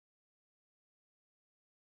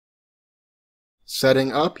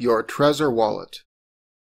Setting up your Trezor Wallet.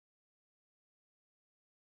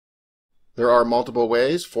 There are multiple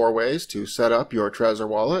ways, 4 ways, to set up your Trezor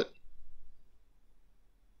Wallet.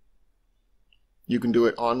 You can do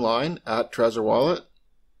it online at Trezor Wallet,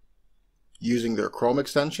 using their Chrome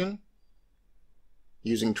extension,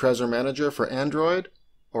 using Trezor Manager for Android,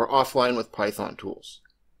 or offline with Python tools.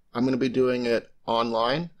 I'm going to be doing it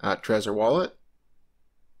online at Trezor Wallet.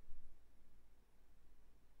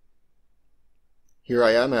 Here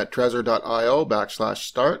I am at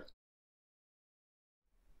trezor.io/start.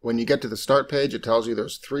 When you get to the start page, it tells you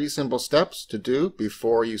there's 3 simple steps to do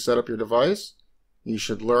before you set up your device. You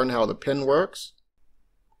should learn how the PIN works.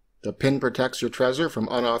 The PIN protects your Trezor from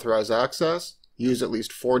unauthorized access. Use at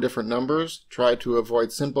least 4 different numbers. Try to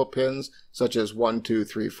avoid simple pins such as 1, 2,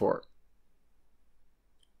 3, 4.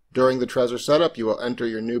 During the Trezor setup, you will enter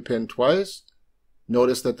your new PIN twice.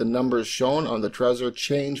 Notice that the numbers shown on the Trezor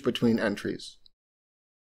change between entries.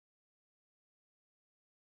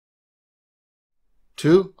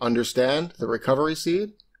 2. Understand the recovery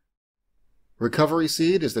seed. Recovery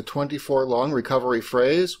seed is the 24-long recovery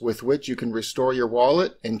phrase with which you can restore your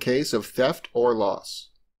wallet in case of theft or loss.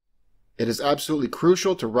 It is absolutely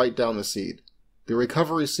crucial to write down the seed. The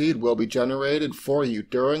recovery seed will be generated for you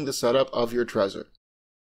during the setup of your Trezor.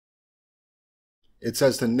 It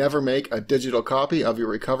says to never make a digital copy of your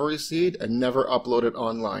recovery seed and never upload it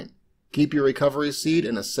online. Keep your recovery seed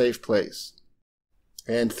in a safe place.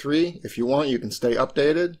 And 3, if you want, you can stay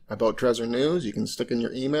updated about Trezor news. You can stick in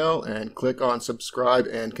your email and click on subscribe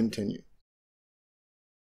and continue.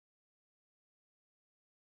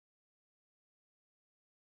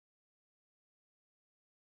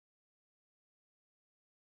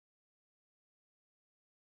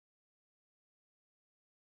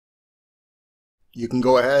 You can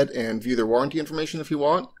go ahead and view their warranty information if you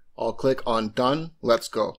want. I'll click on Done. Let's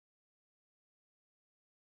go.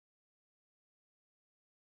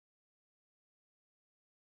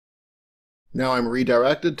 Now I'm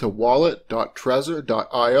redirected to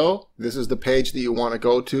wallet.trezor.io. This is the page that you want to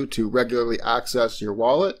go to regularly access your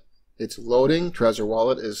wallet. It's loading. Trezor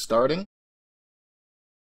Wallet is starting.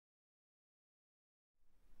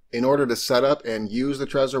 In order to set up and use the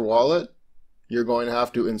Trezor Wallet, you're going to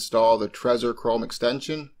have to install the Trezor Chrome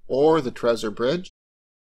extension or the Trezor Bridge.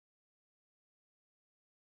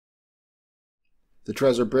 The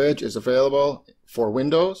Trezor Bridge is available for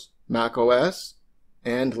Windows, Mac OS,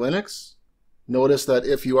 and Linux. Notice that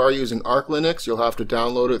if you are using Arch Linux, you'll have to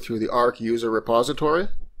download it through the Arch user repository.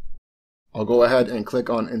 I'll go ahead and click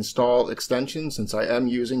on Install Extension since I am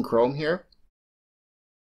using Chrome here.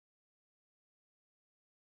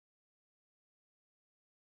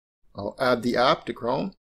 I'll add the app to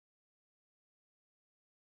Chrome.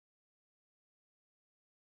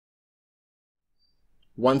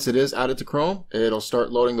 Once it is added to Chrome, it'll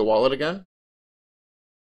start loading the wallet again.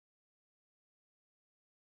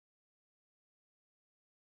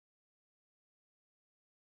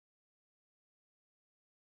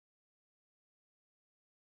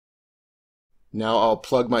 Now I'll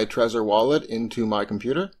plug my Trezor Wallet into my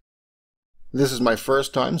computer. This is my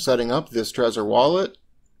first time setting up this Trezor Wallet.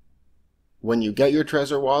 When you get your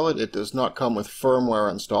Trezor Wallet, it does not come with firmware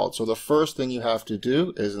installed. So the first thing you have to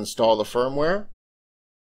do is install the firmware.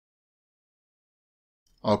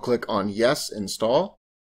 I'll click on Yes, Install.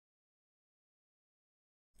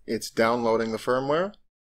 It's downloading the firmware.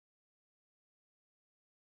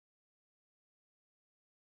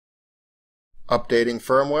 Updating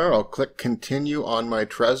firmware, I'll click Continue on my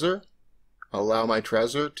Trezor. Allow my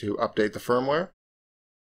Trezor to update the firmware.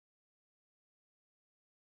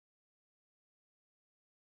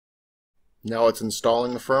 Now it's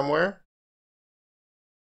installing the firmware.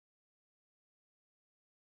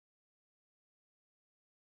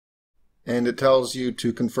 And it tells you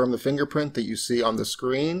to confirm the fingerprint that you see on the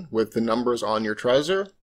screen with the numbers on your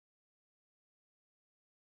Trezor.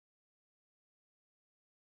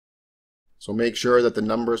 So make sure that the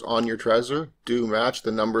numbers on your Trezor do match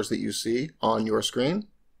the numbers that you see on your screen.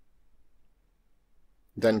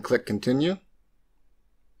 Then click Continue.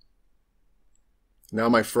 Now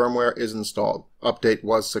my firmware is installed. Update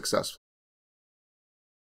was successful.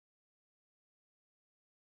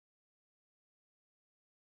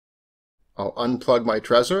 I'll unplug my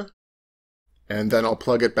Trezor and then I'll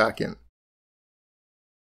plug it back in.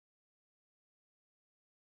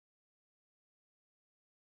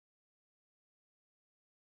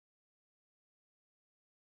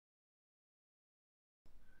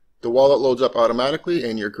 The wallet loads up automatically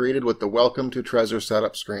and you're greeted with the Welcome to Trezor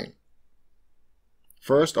setup screen.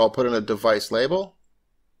 First, I'll put in a device label.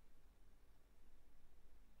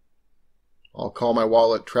 I'll call my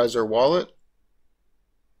wallet Trezor Wallet.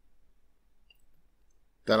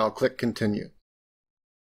 Then I'll click Continue.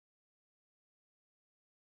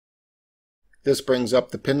 This brings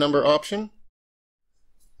up the PIN number option.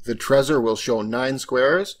 The Trezor will show 9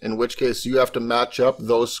 squares, in which case you have to match up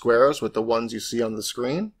those squares with the ones you see on the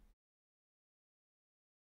screen.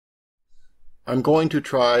 I'm going to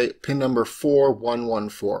try PIN number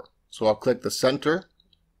 4114. So I'll click the center,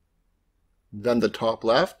 then the top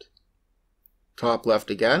left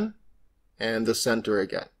again, and the center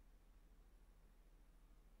again.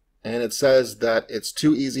 And it says that it's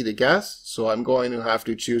too easy to guess, so I'm going to have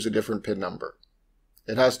to choose a different PIN number.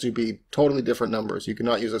 It has to be totally different numbers. You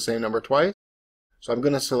cannot use the same number twice. So I'm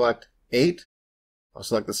going to select 8. I'll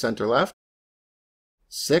select the center left,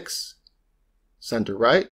 6, center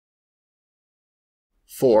right,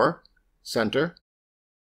 4, center,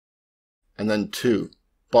 and then 2,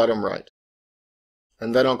 bottom right.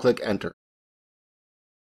 And then I'll click Enter.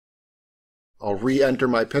 I'll re-enter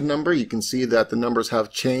my PIN number. You can see that the numbers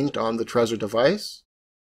have changed on the Trezor device.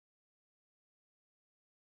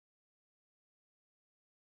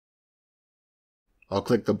 I'll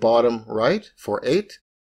click the bottom right for 8,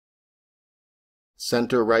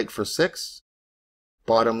 center right for 6,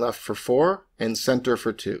 bottom left for 4, and center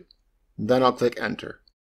for 2. Then I'll click Enter.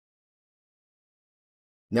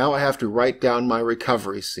 Now I have to write down my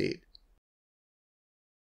recovery seed.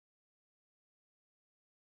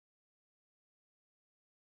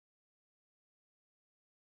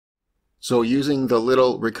 So using the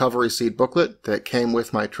little recovery seed booklet that came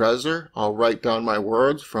with my Trezor, I'll write down my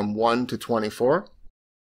words from 1 to 24.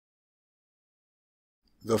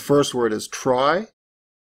 The first word is try,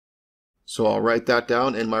 so I'll write that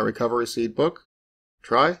down in my recovery seed book,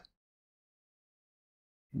 try.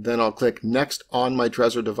 Then I'll click Next on my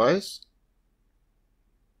Trezor device.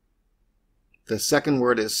 The second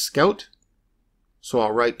word is scout, so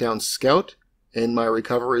I'll write down scout in my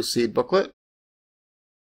recovery seed booklet.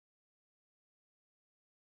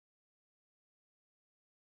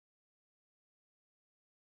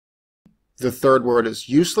 The third word is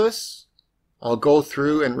useless. I'll go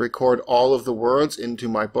through and record all of the words into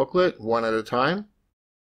my booklet one at a time.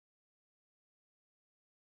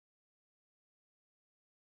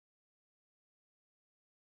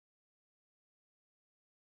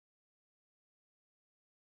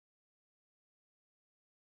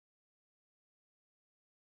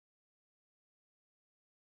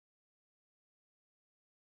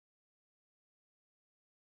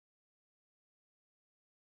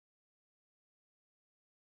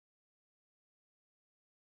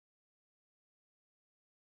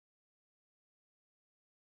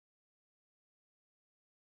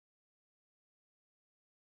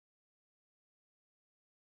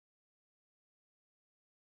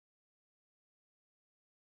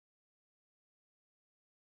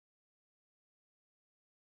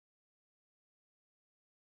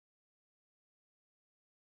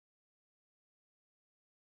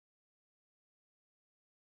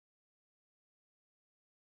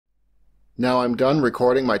 Now I'm done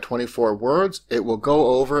recording my 24 words. It will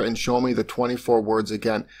go over and show me the 24 words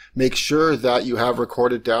again. Make sure that you have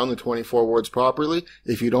recorded down the 24 words properly.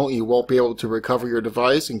 If you don't, you won't be able to recover your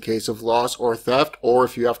device in case of loss or theft, or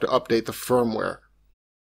if you have to update the firmware.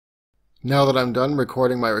 Now that I'm done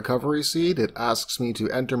recording my recovery seed, it asks me to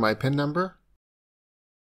enter my PIN number.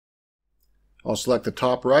 I'll select the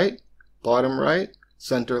top right, bottom right,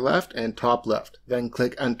 center left, and top left. Then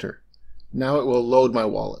click Enter. Now it will load my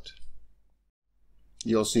wallet.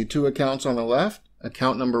 You'll see 2 accounts on the left,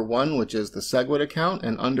 account number 1, which is the SegWit account,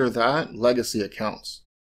 and under that, legacy accounts.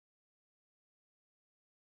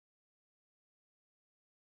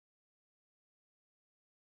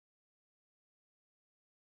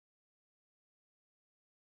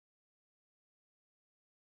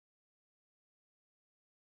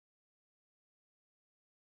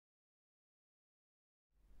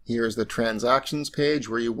 Here's the transactions page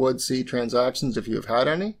where you would see transactions if you have had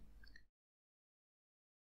any.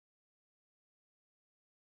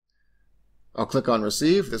 I'll click on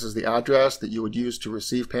Receive. This is the address that you would use to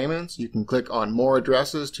receive payments. You can click on More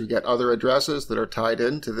Addresses to get other addresses that are tied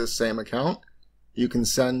into this same account. You can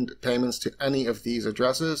send payments to any of these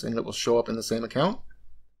addresses and it will show up in the same account.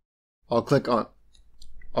 I'll click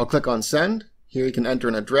on Send. Here you can enter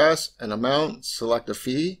an address, an amount, select a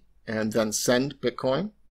fee, and then send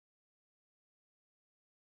Bitcoin.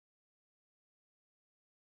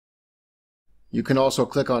 You can also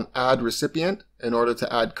click on Add Recipient in order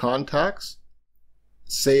to add contacts.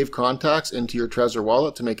 Save contacts into your Trezor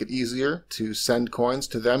wallet to make it easier to send coins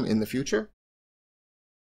to them in the future.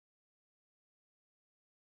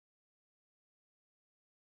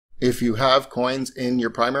 If you have coins in your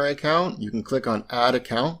primary account, you can click on Add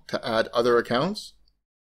Account to add other accounts.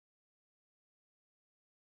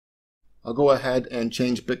 I'll go ahead and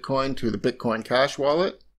change Bitcoin to the Bitcoin Cash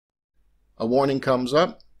wallet. A warning comes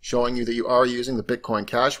up showing you that you are using the Bitcoin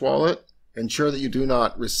Cash wallet. Ensure that you do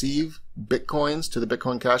not receive Bitcoins to the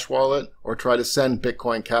Bitcoin Cash wallet or try to send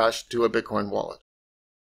Bitcoin Cash to a Bitcoin wallet.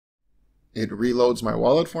 It reloads my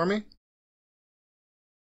wallet for me.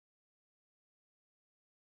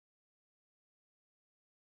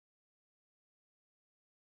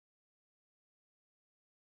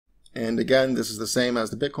 And again, this is the same as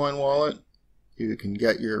the Bitcoin wallet. You can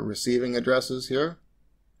get your receiving addresses here,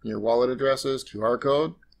 your wallet addresses, QR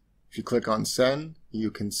code. If you click on send, you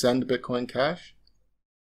can send Bitcoin Cash.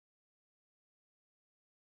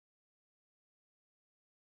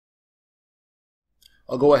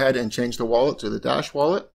 I'll go ahead and change the wallet to the Dash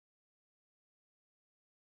wallet.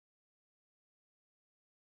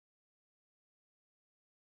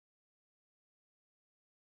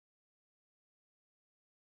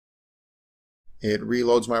 It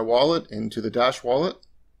reloads my wallet into the Dash wallet.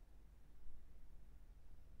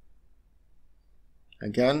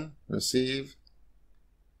 Again, receive,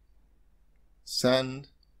 send,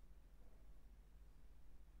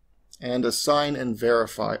 and a sign and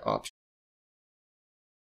verify option.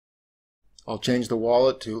 I'll change the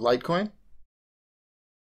wallet to Litecoin.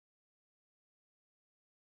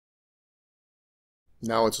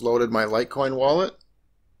 Now it's loaded my Litecoin wallet.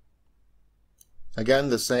 Again,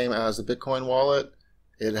 the same as the Bitcoin wallet.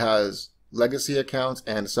 It has legacy accounts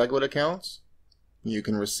and SegWit accounts. You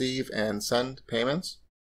can receive and send payments.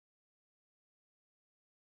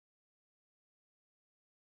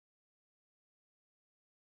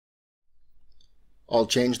 I'll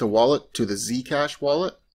change the wallet to the ZCash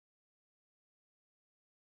wallet.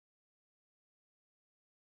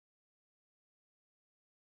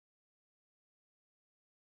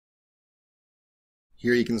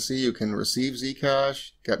 Here you can see you can receive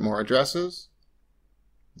ZCash, get more addresses.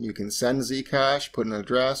 You can send ZCash, put an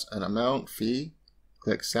address, an amount, fee,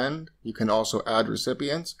 click send. You can also add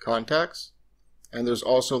recipients, contacts, and there's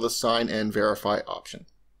also the sign and verify option.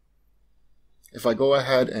 If I go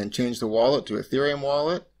ahead and change the wallet to Ethereum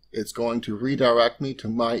wallet, it's going to redirect me to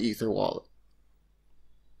my Ether wallet.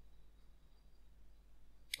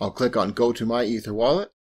 I'll click on Go to My Ether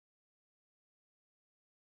wallet.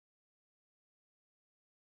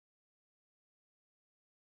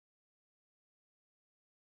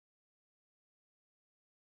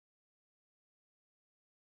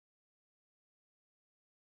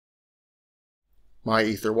 My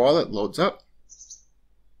Ether wallet loads up.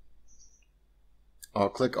 I'll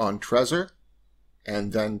click on Trezor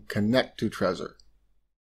and then connect to Trezor.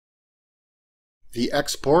 The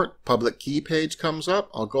export public key page comes up.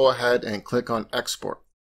 I'll go ahead and click on export.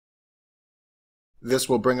 This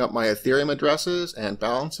will bring up my Ethereum addresses and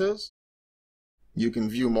balances. You can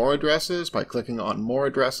view more addresses by clicking on more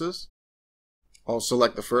addresses. I'll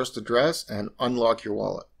select the first address and unlock your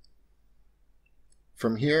wallet.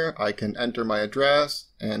 From here, I can enter my address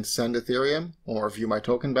and send Ethereum, or view my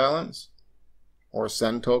token balance, or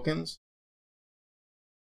send tokens.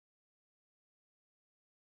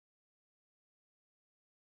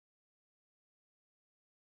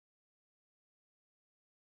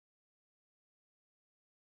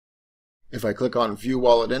 If I click on View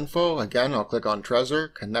Wallet Info, again, I'll click on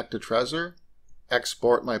Trezor, connect to Trezor,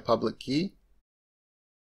 export my public key.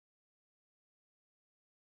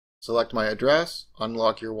 Select my address,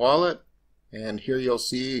 unlock your wallet, and here you'll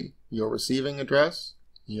see your receiving address,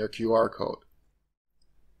 your QR code.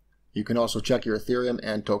 You can also check your Ethereum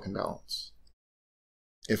and token balance.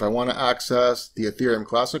 If I want to access the Ethereum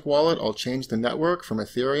Classic wallet, I'll change the network from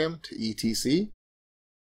Ethereum to ETC.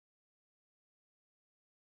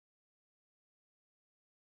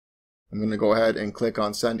 I'm going to go ahead and click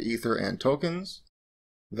on Send Ether and Tokens.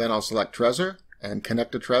 Then I'll select Trezor and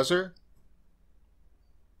connect to Trezor.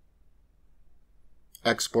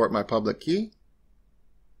 Export my public key,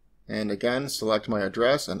 and again select my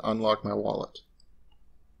address and unlock my wallet.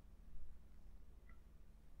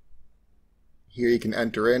 Here you can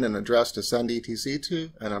enter in an address to send ETC to,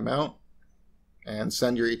 an amount, and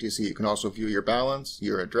send your ETC. You can also view your balance,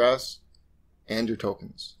 your address, and your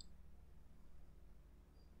tokens.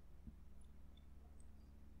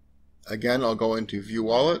 Again, I'll go into View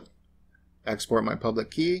Wallet, export my public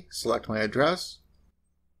key, select my address,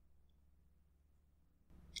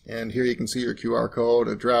 and here you can see your QR code,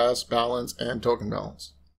 address, balance, and token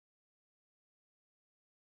balance.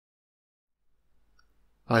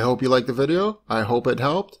 I hope you liked the video, I hope it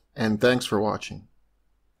helped, and thanks for watching.